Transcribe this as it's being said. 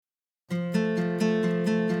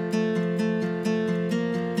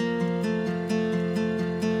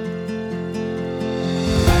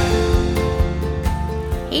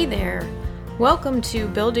Welcome to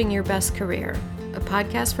Building Your Best Career, a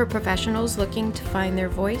podcast for professionals looking to find their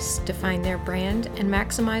voice, define their brand, and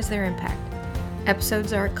maximize their impact.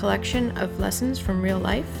 Episodes are a collection of lessons from real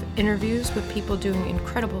life, interviews with people doing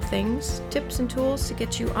incredible things, tips and tools to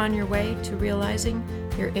get you on your way to realizing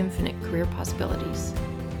your infinite career possibilities.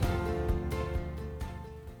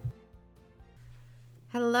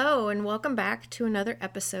 Hello, and welcome back to another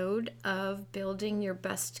episode of Building Your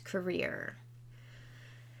Best Career.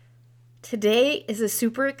 Today is a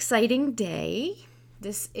super exciting day.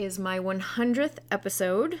 This is my 100th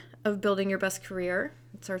episode of Building Your Best Career.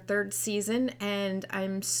 It's our third season, and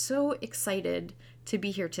I'm so excited to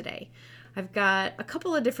be here today. I've got a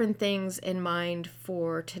couple of different things in mind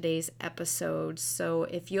for today's episode, so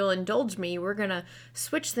if you'll indulge me, we're going to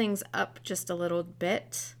switch things up just a little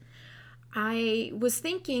bit. I was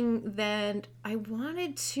thinking that I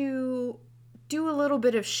wanted to do a little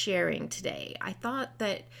bit of sharing today. I thought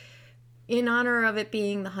that in honor of it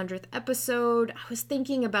being the 100th episode, I was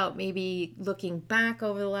thinking about maybe looking back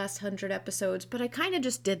over the last 100 episodes, but I kind of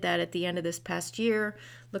just did that at the end of this past year,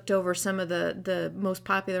 looked over some of the most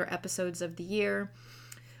popular episodes of the year,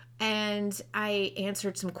 and I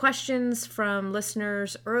answered some questions from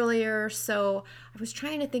listeners earlier, so I was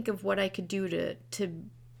trying to think of what I could do to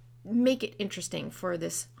make it interesting for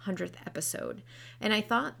this 100th episode. And I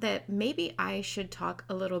thought that maybe I should talk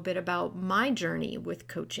a little bit about my journey with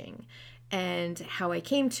coaching and how I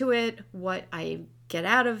came to it, what I get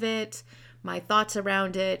out of it, my thoughts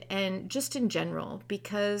around it, and just in general,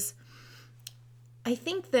 because I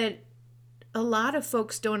think that a lot of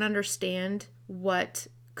folks don't understand what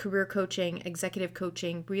career coaching, executive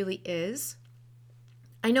coaching really is.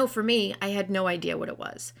 I know for me, I had no idea what it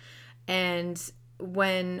was. And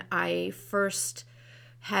when I first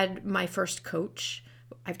had my first coach,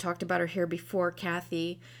 I've talked about her here before,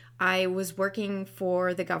 Kathy, I was working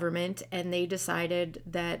for the government and they decided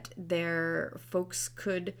that their folks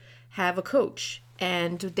could have a coach.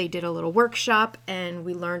 And they did a little workshop and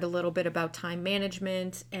we learned a little bit about time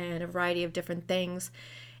management and a variety of different things.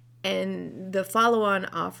 And the follow-on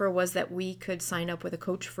offer was that we could sign up with a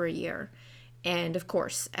coach for a year. And of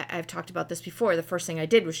course, I've talked about this before. The first thing I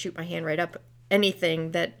did was shoot my hand right up.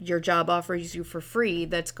 Anything that your job offers you for free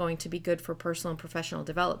that's going to be good for personal and professional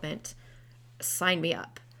development, sign me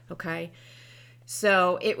up, okay?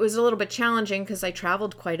 So it was a little bit challenging because I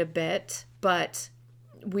traveled quite a bit, but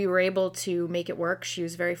we were able to make it work. She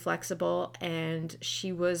was very flexible and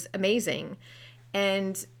she was amazing.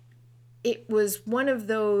 And it was one of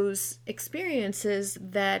those experiences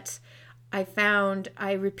that I found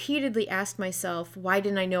I repeatedly asked myself, why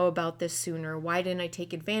didn't I know about this sooner? Why didn't I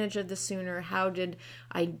take advantage of this sooner? How did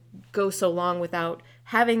I go so long without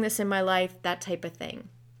having this in my life? That type of thing.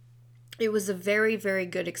 It was a very, very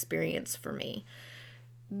good experience for me.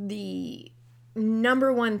 The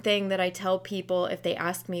number one thing that I tell people if they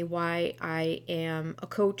ask me why I am a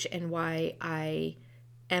coach and why I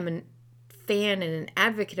am a fan and an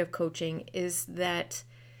advocate of coaching is that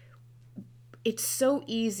it's so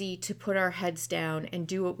easy to put our heads down and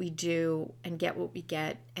do what we do and get what we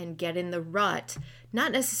get and get in the rut.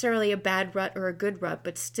 Not necessarily a bad rut or a good rut,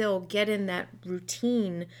 but still get in that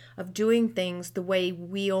routine of doing things the way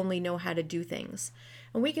we only know how to do things.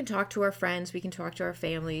 And we can talk to our friends, we can talk to our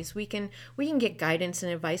families, we can get guidance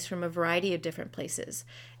and advice from a variety of different places.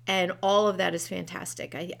 And all of that is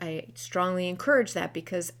fantastic. I strongly encourage that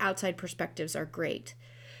because outside perspectives are great.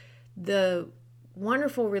 The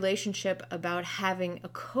wonderful relationship about having a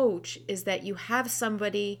coach is that you have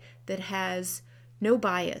somebody that has no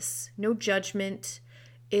bias, no judgment,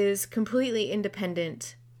 is completely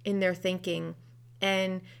independent in their thinking,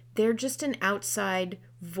 and they're just an outside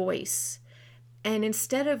voice. And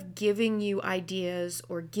instead of giving you ideas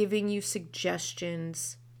or giving you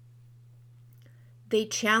suggestions, they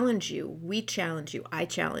challenge you. We challenge you. I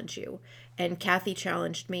challenge you. And Kathy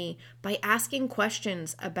challenged me by asking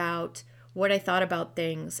questions about what I thought about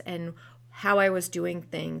things and how I was doing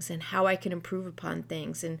things and how I could improve upon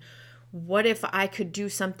things and what if I could do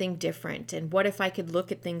something different and what if I could look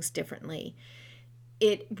at things differently.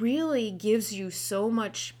 It really gives you so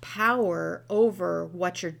much power over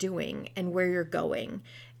what you're doing and where you're going.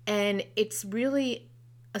 And it's really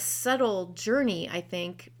a subtle journey, I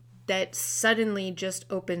think, that suddenly just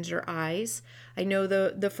opens your eyes. I know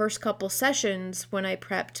the first couple sessions when I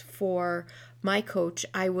prepped for my coach,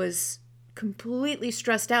 I was completely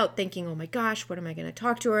stressed out thinking, oh my gosh, what am I going to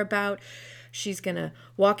talk to her about? She's going to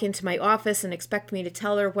walk into my office and expect me to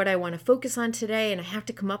tell her what I want to focus on today. And I have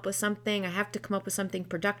to come up with something. I have to come up with something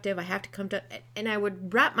productive. And I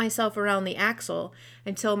would wrap myself around the axle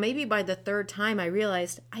until maybe by the third time I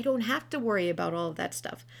realized I don't have to worry about all of that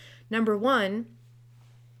stuff. Number one,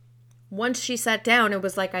 once she sat down, it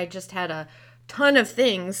was like I just had a ton of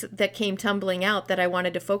things that came tumbling out that I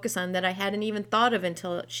wanted to focus on that I hadn't even thought of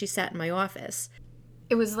until she sat in my office.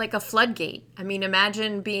 It was like a floodgate. I mean,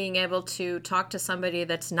 imagine being able to talk to somebody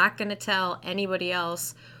that's not going to tell anybody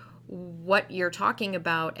else what you're talking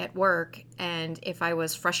about at work. And if I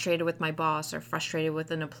was frustrated with my boss or frustrated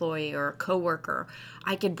with an employee or a coworker,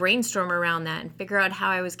 I could brainstorm around that and figure out how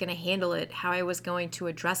I was going to handle it, how I was going to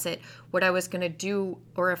address it, what I was going to do,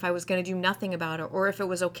 or if I was going to do nothing about it, or if it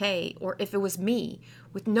was okay, or if it was me,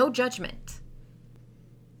 with no judgment.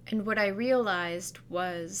 And what I realized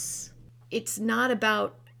was it's not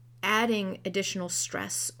about adding additional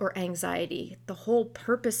stress or anxiety. The whole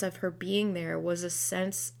purpose of her being there was a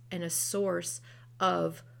sense and a source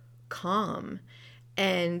of calm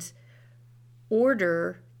and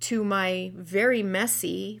order to my very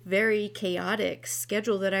messy, very chaotic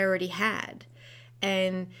schedule that I already had.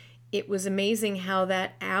 And it was amazing how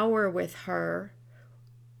that hour with her,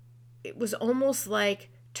 it was almost like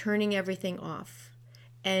turning everything off.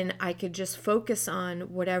 And I could just focus on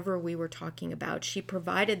whatever we were talking about. She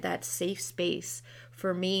provided that safe space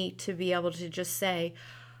for me to be able to just say,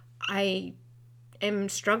 I am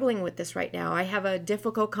struggling with this right now. I have a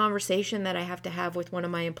difficult conversation that I have to have with one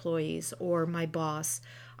of my employees or my boss.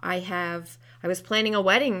 I was planning a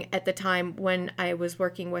wedding at the time when I was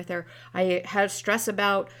working with her. I had stress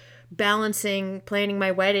about balancing planning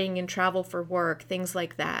my wedding and travel for work, things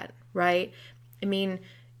like that, right? I mean,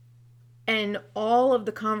 and all of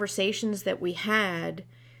the conversations that we had,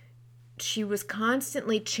 she was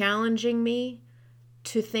constantly challenging me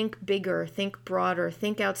to think bigger, think broader,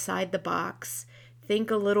 think outside the box,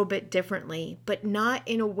 think a little bit differently, but not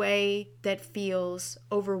in a way that feels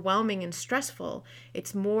overwhelming and stressful.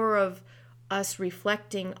 It's more of us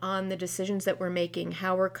reflecting on the decisions that we're making,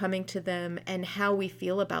 how we're coming to them, and how we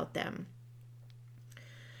feel about them.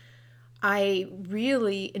 I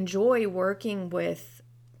really enjoy working with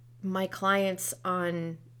my clients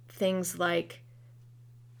on things like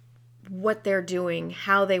what they're doing,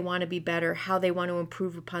 how they want to be better, how they want to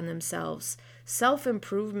improve upon themselves.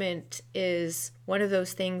 Self-improvement is one of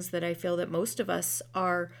those things that I feel that most of us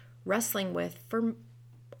are wrestling with for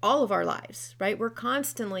all of our lives, right? We're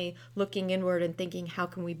constantly looking inward and thinking, how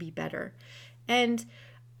can we be better? And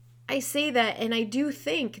I say that, and I do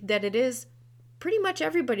think that it is pretty much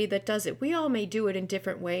everybody that does it. We all may do it in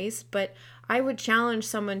different ways, but I would challenge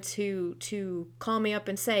someone to call me up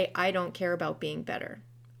and say, I don't care about being better.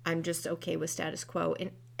 I'm just okay with status quo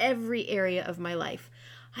in every area of my life.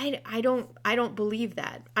 I don't believe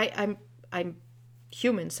that. I'm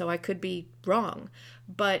human, so I could be wrong.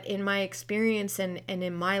 But in my experience and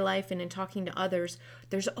in my life and in talking to others,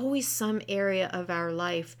 there's always some area of our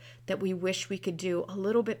life that we wish we could do a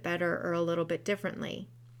little bit better or a little bit differently.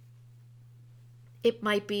 It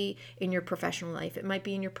might be in your professional life. It might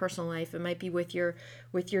be in your personal life. It might be with your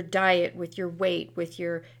diet, with your weight, with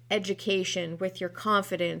your education, with your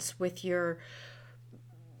confidence, with your,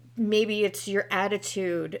 maybe it's your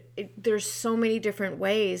attitude. There's so many different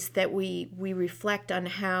ways that we reflect on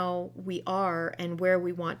how we are and where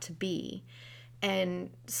we want to be.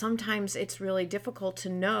 And sometimes it's really difficult to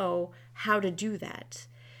know how to do that.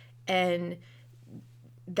 And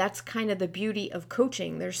that's kind of the beauty of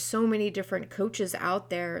coaching. There's so many different coaches out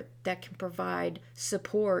there that can provide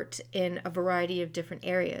support in a variety of different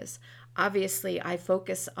areas. Obviously, I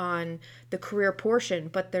focus on the career portion,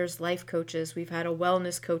 but there's life coaches. We've had a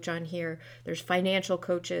wellness coach on here. There's financial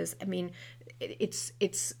coaches. I mean, it's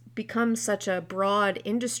become such a broad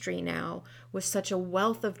industry now with such a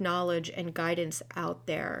wealth of knowledge and guidance out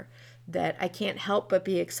there that I can't help but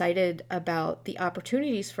be excited about the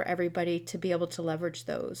opportunities for everybody to be able to leverage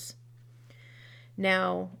those.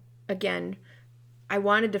 Now, again, I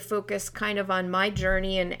wanted to focus kind of on my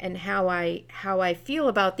journey and how I feel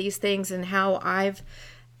about these things and how I've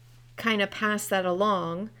kind of passed that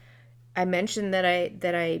along. I mentioned that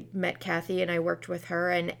I met Kathy and I worked with her,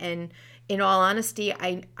 and in all honesty,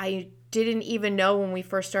 I didn't even know when we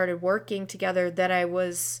first started working together that I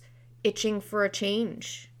was itching for a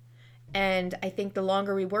change. And I think the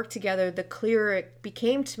longer we worked together, the clearer it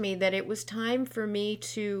became to me that it was time for me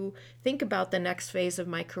to think about the next phase of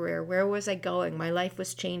my career. Where was I going? My life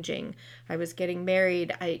was changing. I was getting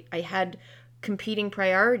married. I had competing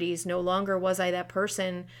priorities. No longer was I that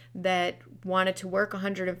person that wanted to work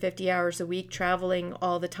 150 hours a week, traveling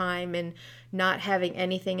all the time and not having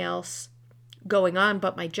anything else going on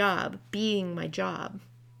but my job, being my job.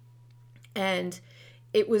 And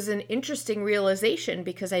it was an interesting realization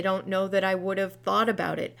because I don't know that I would have thought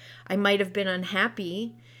about it. I might have been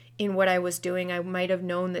unhappy in what I was doing. I might have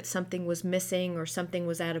known that something was missing or something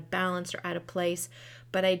was out of balance or out of place,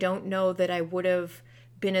 but I don't know that I would have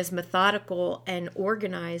been as methodical and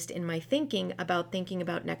organized in my thinking about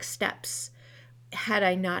next steps had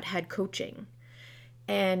I not had coaching.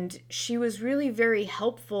 And she was really very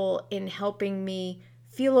helpful in helping me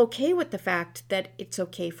feel okay with the fact that it's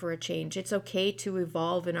okay for a change. It's okay to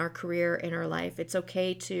evolve in our career, in our life. It's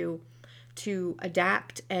okay to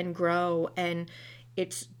adapt and grow, and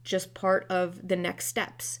it's just part of the next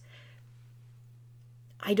steps.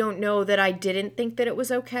 I don't know that I didn't think that it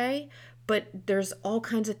was okay, but there's all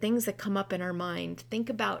kinds of things that come up in our mind. Think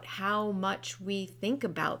about how much we think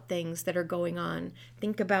about things that are going on.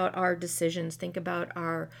 Think about our decisions. Think about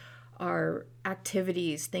our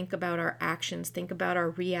activities. Think about our actions. Think about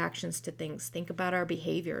our reactions to things. Think about our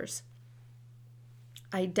behaviors.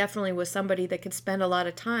 I definitely was somebody that could spend a lot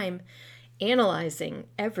of time analyzing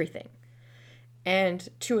everything. And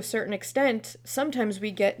to a certain extent, sometimes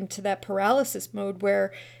we get into that paralysis mode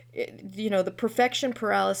where, the perfection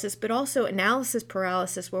paralysis, but also analysis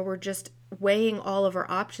paralysis, where we're just weighing all of our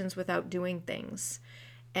options without doing things.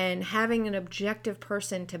 And having an objective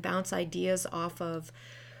person to bounce ideas off of,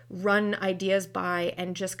 run ideas by,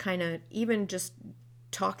 and just kind of even just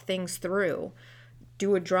talk things through.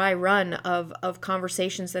 Do a dry run of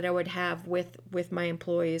conversations that I would have with my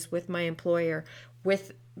employees, with my employer,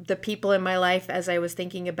 with the people in my life as I was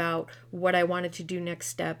thinking about what I wanted to do next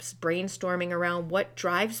steps, brainstorming around what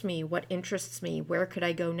drives me, what interests me, where could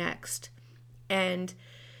I go next. And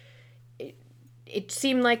it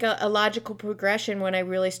seemed like a logical progression when I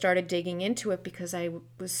really started digging into it, because I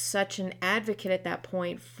was such an advocate at that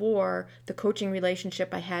point for the coaching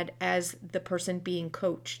relationship I had as the person being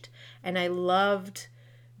coached. And I loved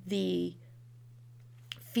the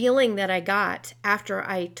feeling that I got after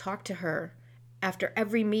I talked to her after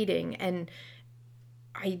every meeting. And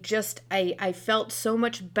I felt so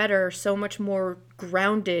much better, so much more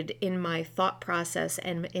grounded in my thought process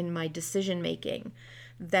and in my decision making,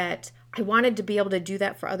 that I wanted to be able to do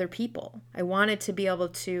that for other people. I wanted to be able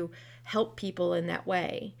to help people in that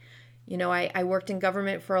way. I worked in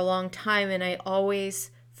government for a long time, and I always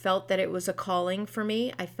felt that it was a calling for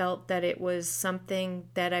me. I felt that it was something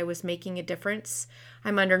that I was making a difference.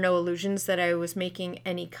 I'm under no illusions that I was making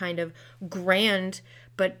any kind of grand,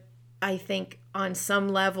 but I think on some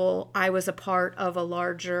level I was a part of a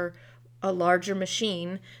larger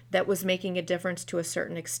machine that was making a difference to a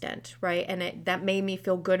certain extent, right? And that made me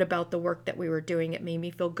feel good about the work that we were doing. It made me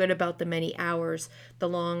feel good about the many hours, the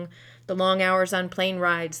long hours on plane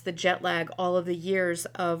rides, the jet lag, all of the years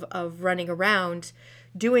of running around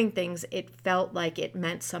doing things. It felt like it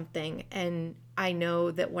meant something. And I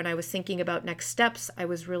know that when I was thinking about next steps, I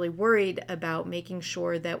was really worried about making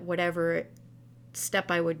sure that whatever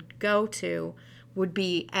step I would go to would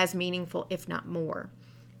be as meaningful, if not more.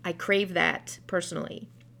 I crave that personally.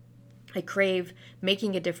 I crave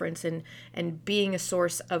making a difference and being a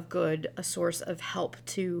source of good, a source of help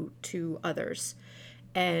to others.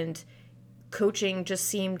 And coaching just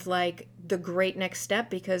seemed like the great next step,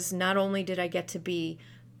 because not only did I get to be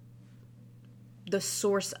the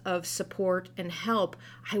source of support and help,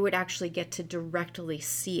 I would actually get to directly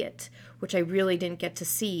see it, which I really didn't get to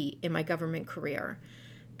see in my government career.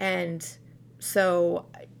 And so,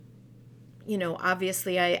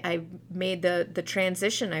 obviously I made the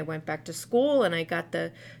transition. I went back to school and I got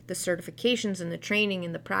the certifications and the training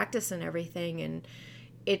and the practice and everything. And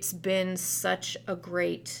it's been such a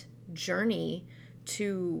great journey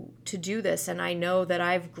to do this. And I know that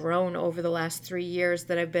I've grown over the last 3 years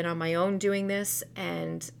that I've been on my own doing this.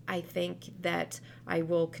 And I think that I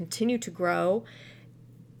will continue to grow.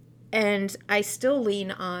 And I still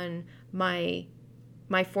lean on my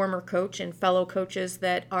former coach and fellow coaches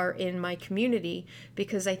that are in my community,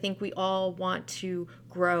 because I think we all want to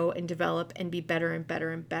grow and develop and be better and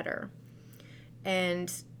better and better.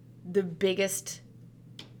 And the biggest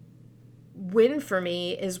win for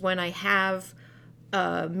me is when I have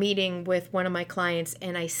a meeting with one of my clients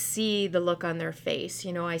and I see the look on their face.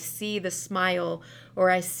 I see the smile, or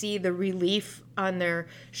I see the relief on their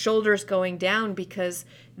shoulders going down, because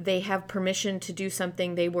they have permission to do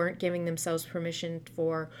something they weren't giving themselves permission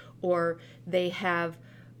for, or they have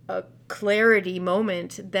a clarity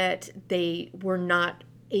moment that they were not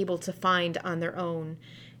able to find on their own.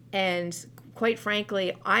 And quite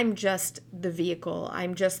frankly, I'm just the vehicle.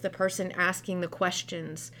 I'm just the person asking the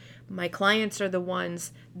questions. My clients are the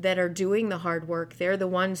ones that are doing the hard work. They're the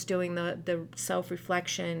ones doing the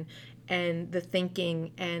self-reflection and the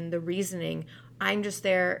thinking and the reasoning. I'm just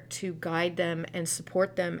there to guide them and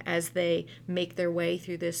support them as they make their way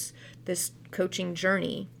through this coaching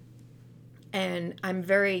journey. And I'm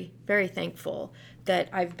very, very thankful that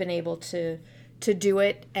I've been able to do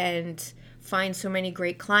it and find so many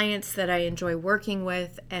great clients that I enjoy working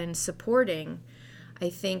with and supporting. I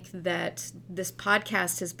think that this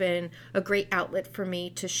podcast has been a great outlet for me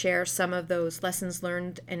to share some of those lessons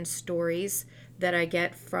learned and stories that I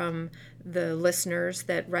get from the listeners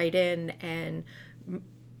that write in, and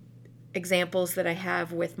examples that I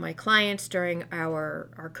have with my clients during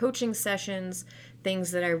our coaching sessions,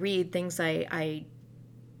 things that I read, things I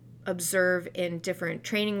observe in different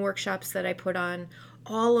training workshops that I put on.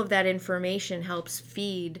 All of that information helps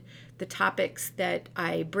feed the topics that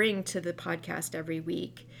I bring to the podcast every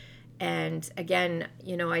week. And again,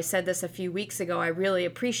 I said this a few weeks ago, I really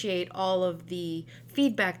appreciate all of the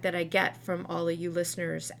feedback that I get from all of you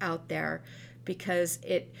listeners out there, because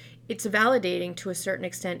it's validating to a certain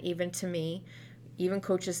extent, even to me. Even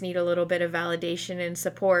coaches need a little bit of validation and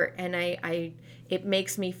support, and it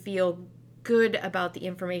makes me feel good about the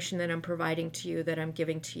information that I'm providing to you, that I'm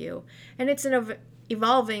giving to you. And it's an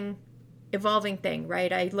evolving thing,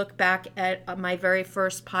 right? I look back at my very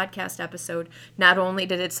first podcast episode. Not only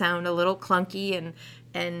did it sound a little clunky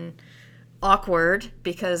and awkward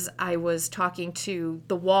because I was talking to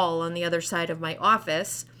the wall on the other side of my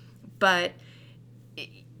office, but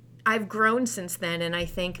I've grown since then, and I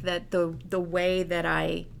think that the way that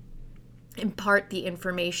I impart the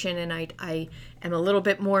information, and I am a little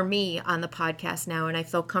bit more me on the podcast now, and I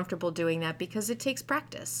feel comfortable doing that because it takes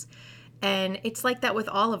practice. And it's like that with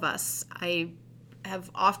all of us. I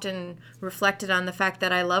have often reflected on the fact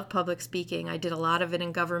that I love public speaking. I did a lot of it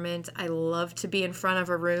in government. I love to be in front of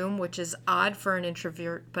a room, which is odd for an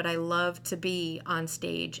introvert, but I love to be on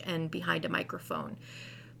stage and behind a microphone.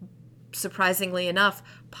 Surprisingly enough,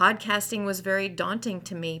 podcasting was very daunting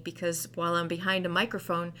to me because while I'm behind a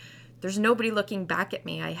microphone, there's nobody looking back at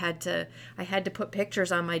me. I had to put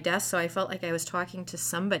pictures on my desk, so I felt like I was talking to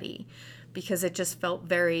somebody, because it just felt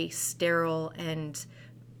very sterile and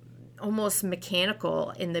almost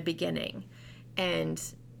mechanical in the beginning. And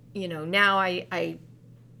now I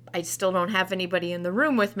still don't have anybody in the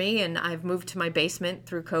room with me, and I've moved to my basement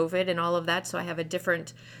through COVID and all of that, so I have a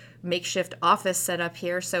different makeshift office set up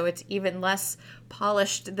here, so it's even less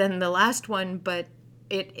polished than the last one, but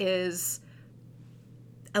it is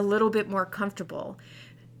a little bit more comfortable.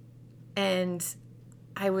 And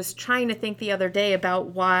I was trying to think the other day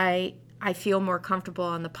about why I feel more comfortable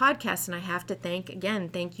on the podcast, and I have to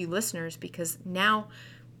thank you listeners, because now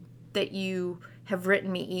that you have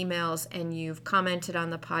written me emails and you've commented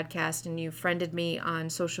on the podcast and you've friended me on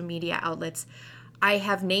social media outlets, I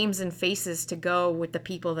have names and faces to go with the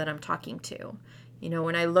people that I'm talking to.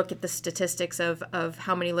 When I look at the statistics of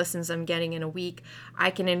how many listens I'm getting in a week,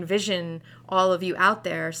 I can envision all of you out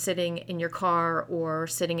there sitting in your car or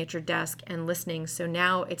sitting at your desk and listening. So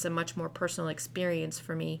now it's a much more personal experience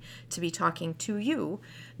for me to be talking to you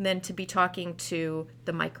than to be talking to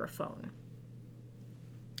the microphone.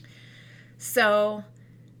 So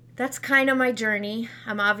that's kind of my journey.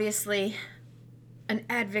 I'm obviously an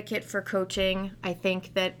advocate for coaching. I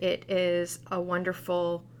think that it is a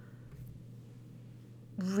wonderful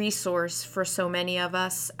resource for so many of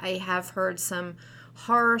us. I have heard some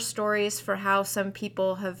horror stories for how some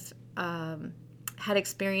people have had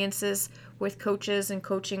experiences with coaches and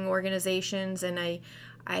coaching organizations, and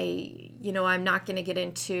I'm not going to get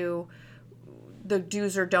into the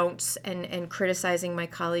do's or don'ts and criticizing my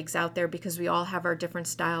colleagues out there, because we all have our different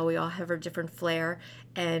style, we all have our different flair,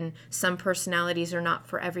 and some personalities are not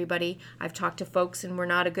for everybody. I've talked to folks and we're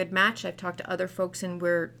not a good match. I've talked to other folks and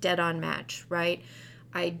we're dead on match, right?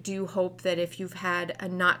 I do hope that if you've had a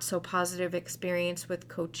not so positive experience with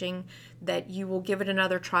coaching, that you will give it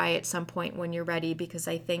another try at some point when you're ready, because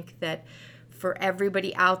I think that for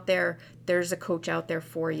everybody out there, there's a coach out there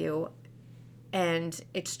for you. And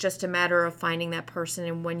it's just a matter of finding that person.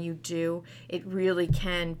 And when you do, it really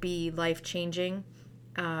can be life-changing.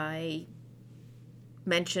 I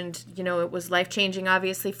mentioned, it was life-changing,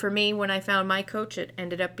 obviously, for me when I found my coach. It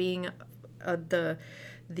ended up being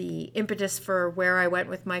the impetus for where I went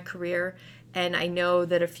with my career. And I know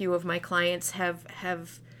that a few of my clients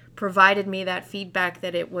have provided me that feedback,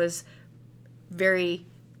 that it was very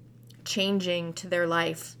changing to their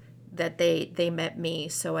life that they met me.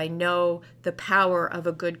 So I know the power of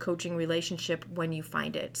a good coaching relationship when you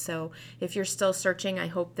find it. So if you're still searching, I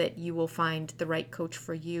hope that you will find the right coach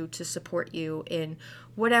for you to support you in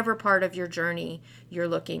whatever part of your journey you're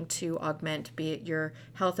looking to augment, be it your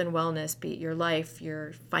health and wellness, be it your life,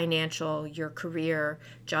 your financial, your career,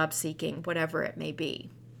 job seeking, whatever it may be.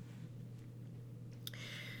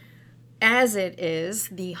 As it is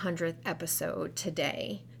the 100th episode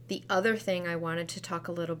today, The other thing I wanted to talk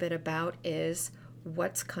a little bit about is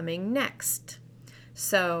what's coming next.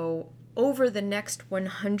 So over the next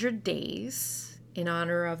 100 days, in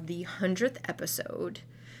honor of the 100th episode,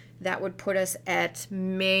 that would put us at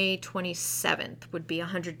May 27th, would be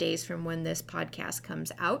 100 days from when this podcast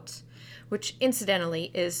comes out, which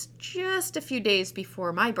incidentally is just a few days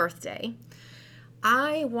before my birthday.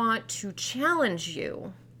 I want to challenge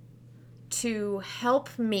you to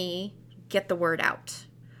help me get the word out.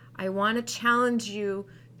 I want to challenge you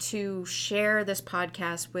to share this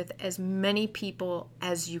podcast with as many people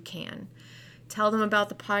as you can. Tell them about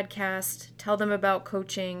the podcast, tell them about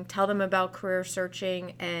coaching, tell them about career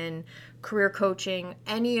searching and career coaching,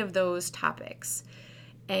 any of those topics.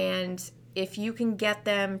 And if you can get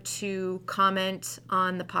them to comment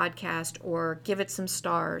on the podcast or give it some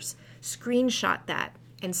stars, screenshot that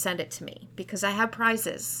and send it to me, because I have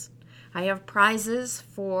prizes. I have prizes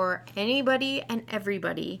for anybody and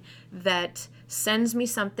everybody that sends me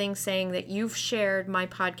something saying that you've shared my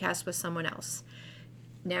podcast with someone else.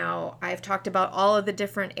 Now, I've talked about all of the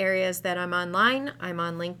different areas that I'm online. I'm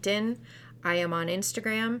on LinkedIn, I am on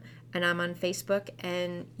Instagram, and I'm on Facebook,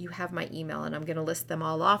 and you have my email, and I'm going to list them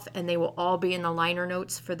all off, and they will all be in the liner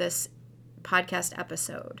notes for this podcast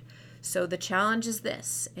episode. So the challenge is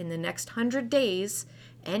this: in the next 100 days,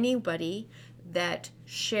 anybody that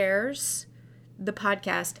shares the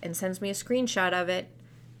podcast and sends me a screenshot of it,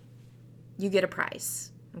 you get a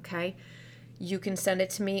prize, okay? You can send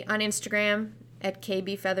it to me on Instagram at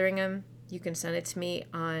KB Featheringham. You can send it to me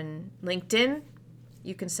on LinkedIn.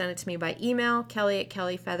 You can send it to me by email,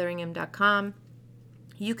 kelly@kellyfeatheringham.com.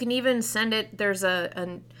 You can even send it, there's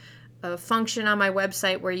a function on my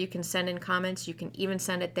website where you can send in comments. You can even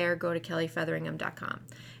send it there, go to kellyfeatheringham.com.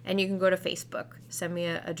 And you can go to Facebook, send me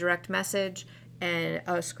a direct message and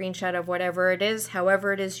a screenshot of whatever it is,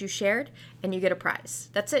 however it is you shared, and you get a prize.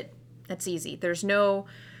 That's it. That's easy. There's no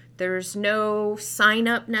sign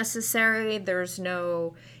up necessary. There's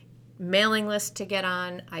no mailing list to get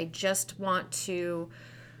on. I just want to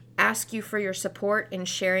ask you for your support in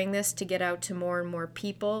sharing this to get out to more and more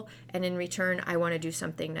people. And in return, I want to do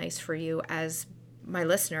something nice for you as my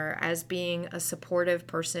listener, as being a supportive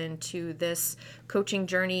person to this coaching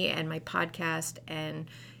journey and my podcast, and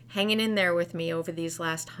hanging in there with me over these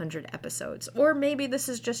last 100 episodes. Or maybe this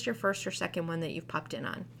is just your first or second one that you've popped in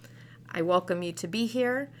on. I welcome you to be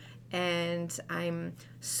here, and I'm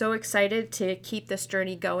so excited to keep this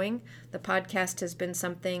journey going. The podcast has been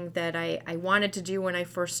something that I wanted to do when I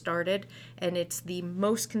first started, and it's the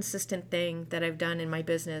most consistent thing that I've done in my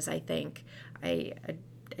business, I think. I'm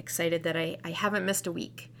excited that I haven't missed a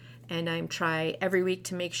week, and I'm try every week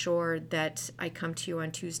to make sure that I come to you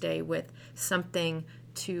on Tuesday with something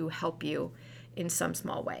to help you in some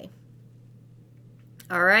small way.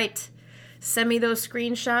 All right. Send me those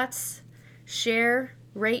screenshots, share,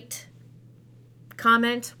 rate,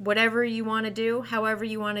 comment, whatever you want to do, however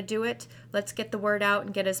you want to do it. Let's get the word out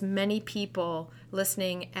and get as many people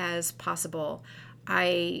listening as possible.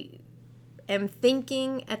 I am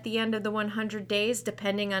thinking at the end of the 100 days,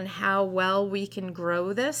 depending on how well we can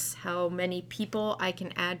grow this, how many people I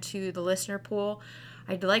can add to the listener pool,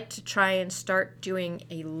 I'd like to try and start doing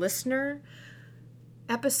a listener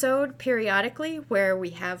episode periodically where we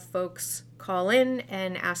have folks call in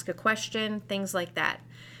and ask a question, things like that.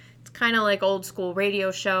 It's kind of like old school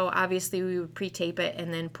radio show. Obviously, we would pre-tape it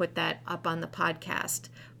and then put that up on the podcast.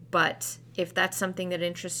 But if that's something that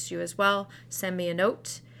interests you as well, send me a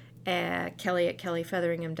note at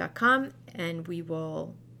kelly@kellyfeatheringham.com and we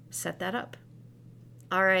will set that up.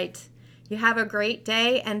 All right. You have a great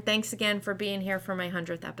day, and thanks again for being here for my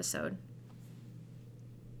 100th episode.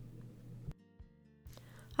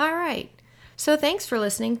 All right. So thanks for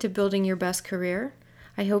listening to Building Your Best Career.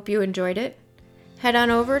 I hope you enjoyed it. Head on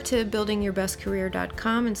over to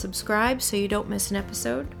buildingyourbestcareer.com and subscribe so you don't miss an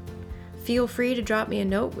episode. Feel free to drop me a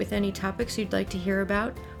note with any topics you'd like to hear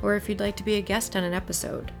about, or if you'd like to be a guest on an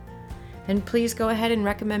episode. And please go ahead and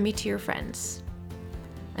recommend me to your friends.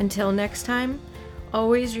 Until next time,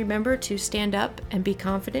 always remember to stand up and be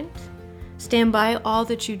confident, stand by all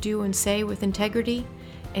that you do and say with integrity,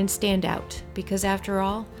 and stand out, because after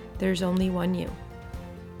all, there's only one you.